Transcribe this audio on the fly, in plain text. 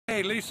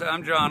Hey Lisa,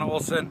 I'm John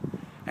Olson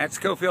at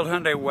Schofield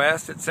Hyundai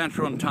West at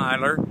Central and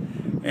Tyler,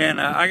 and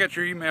I got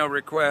your email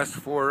request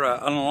for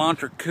an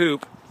Elantra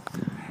coupe.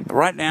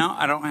 Right now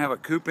I don't have a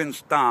coupe in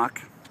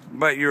stock,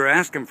 but you're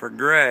asking for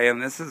gray, and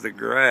this is the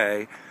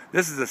gray.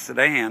 This is a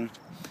sedan,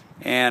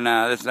 and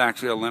this is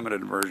actually a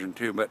limited version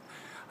too, but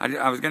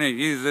I was going to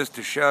use this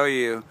to show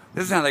you.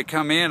 This is how they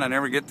come in. I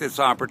never get this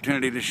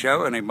opportunity to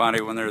show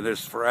anybody when they're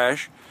this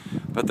fresh,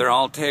 but they're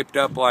all taped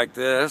up like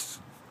this.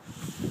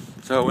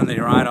 So when they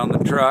ride on the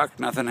truck,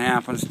 nothing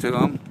happens to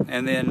them.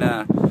 And then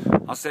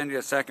I'll send you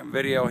a second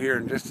video here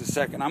in just a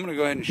second. I'm going to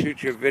go ahead and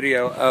shoot you a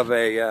video of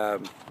a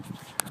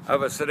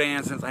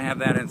sedan, since I have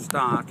that in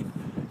stock.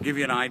 Give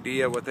you an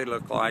idea what they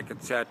look like,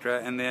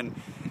 etc. And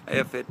then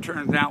if it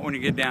turns out when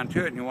you get down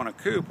to it and you want a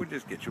coupe, we'll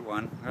just get you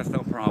one. That's no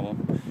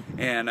problem.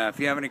 And if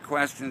you have any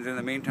questions in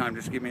the meantime,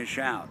 just give me a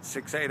shout.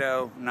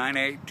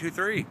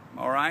 680-9823.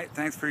 All right?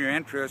 Thanks for your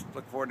interest.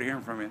 Look forward to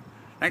hearing from you.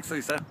 Thanks,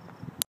 Lisa.